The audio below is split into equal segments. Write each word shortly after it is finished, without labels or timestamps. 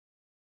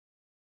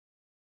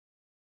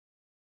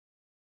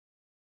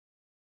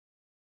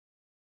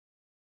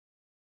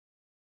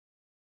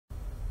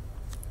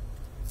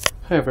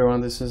Hi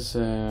everyone, this is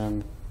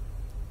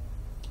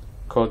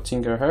called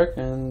Tinkerhack,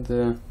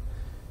 and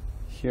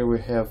here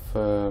we have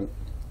a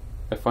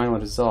final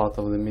result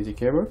of the Midi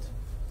keyboard.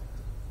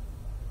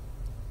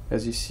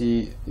 As you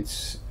see,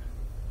 it's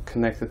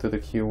connected to the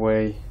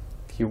QY100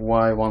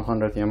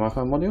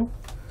 Yamaha module,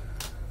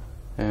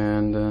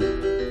 and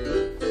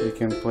you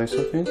can play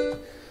something.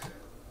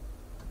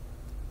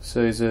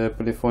 So it's a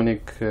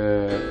polyphonic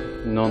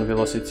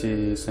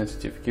non-velocity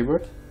sensitive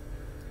keyboard.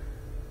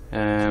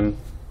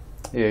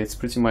 Yeah, it's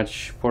pretty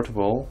much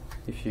portable.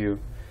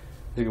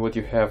 What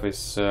you have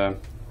is the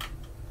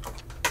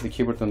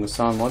keyboard and the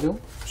sound module,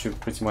 which you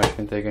pretty much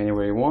can take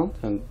anywhere you want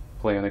and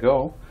play on the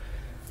go.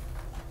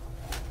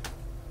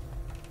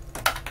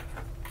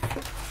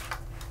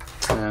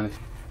 And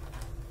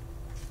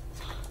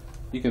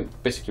you can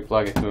basically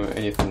plug it to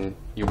anything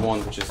you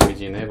want which is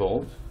Midi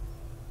enabled.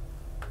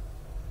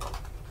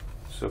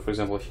 So for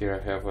example,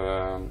 here I have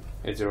a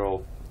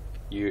 8-year-old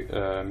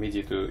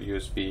Midi to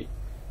USB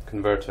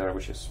converter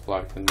which is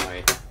plugged in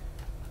my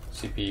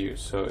CPU,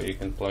 so you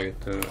can plug it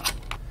to.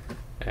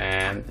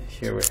 And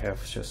here we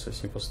have just a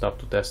simple step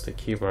to test the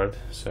keyboard.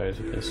 So as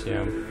you can see,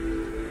 I'm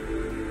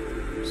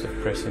just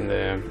pressing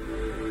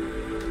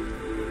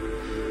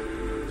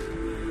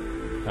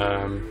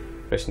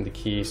the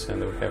keys,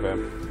 and we have a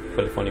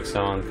polyphonic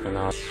sound for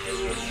now.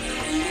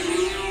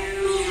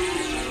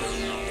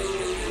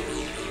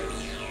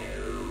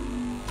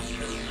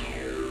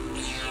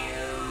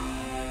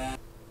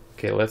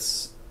 Okay,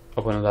 let's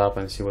open it up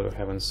and see what we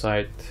have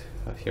inside.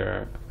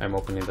 Here I'm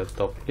opening the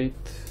top lid,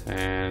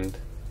 and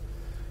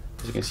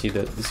as you can see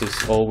that this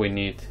is all we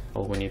need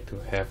to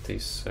have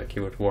this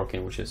keyboard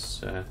working, which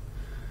is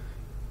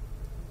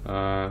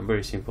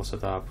very simple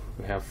setup.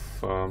 We have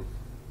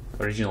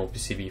original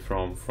PCB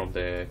from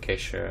the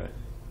cache,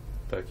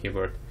 the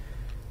keyboard,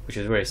 which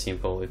is very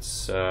simple.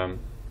 It's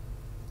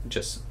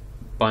just a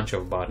bunch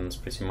of buttons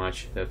pretty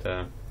much that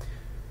are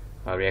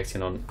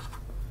reacting on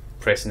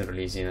pressing and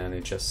releasing, and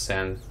it just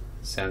send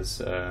those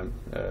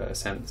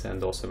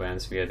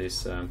events via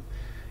this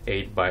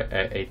 8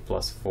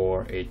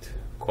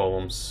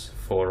 columns,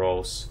 4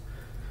 rows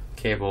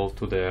cable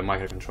to the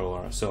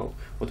microcontroller. So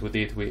what we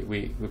did,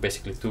 we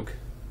basically took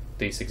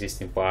this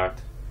existing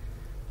part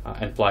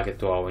and plug it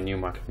to our new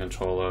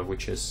microcontroller,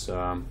 which is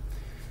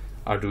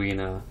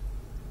Arduino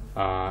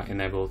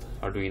enabled,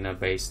 Arduino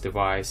based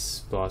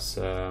device, plus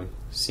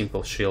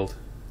simple shield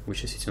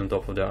which is sitting on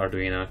top of the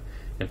Arduino,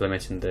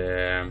 implementing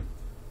the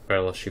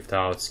parallel shift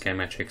out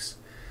schematics.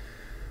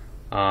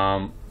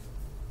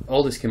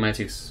 All the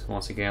schematics,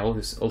 once again, all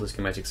the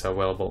schematics are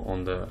available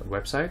on the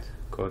website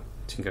called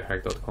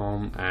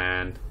tinkerhack.com,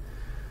 and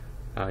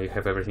you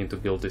have everything to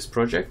build this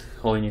project.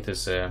 All you need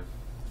is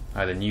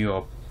either new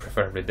or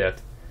preferably dead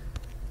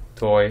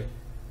toy,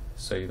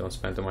 so you don't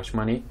spend too much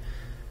money,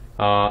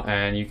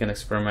 and you can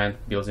experiment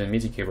building a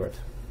Midi keyboard.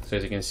 So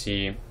as you can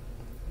see,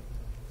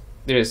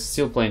 there is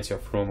still plenty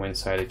of room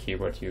inside the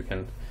keyboard. You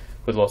can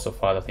put lots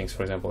of other things.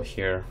 For example,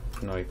 here,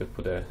 you could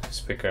put a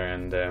speaker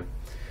and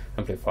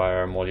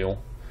amplifier module.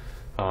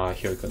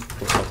 Here you can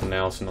put something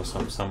else.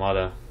 Some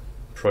other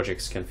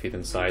projects can fit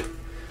inside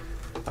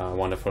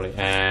wonderfully.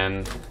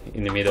 And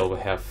in the middle we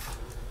have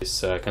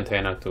this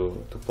container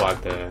to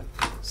plug the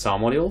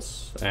sound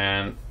modules,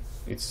 and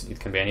it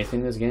can be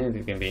anything. Again,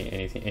 it can be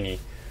any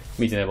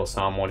Midi enabled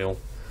sound module.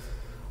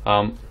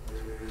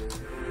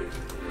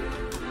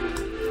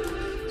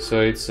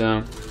 So it's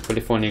a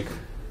polyphonic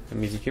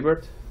Midi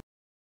keyboard.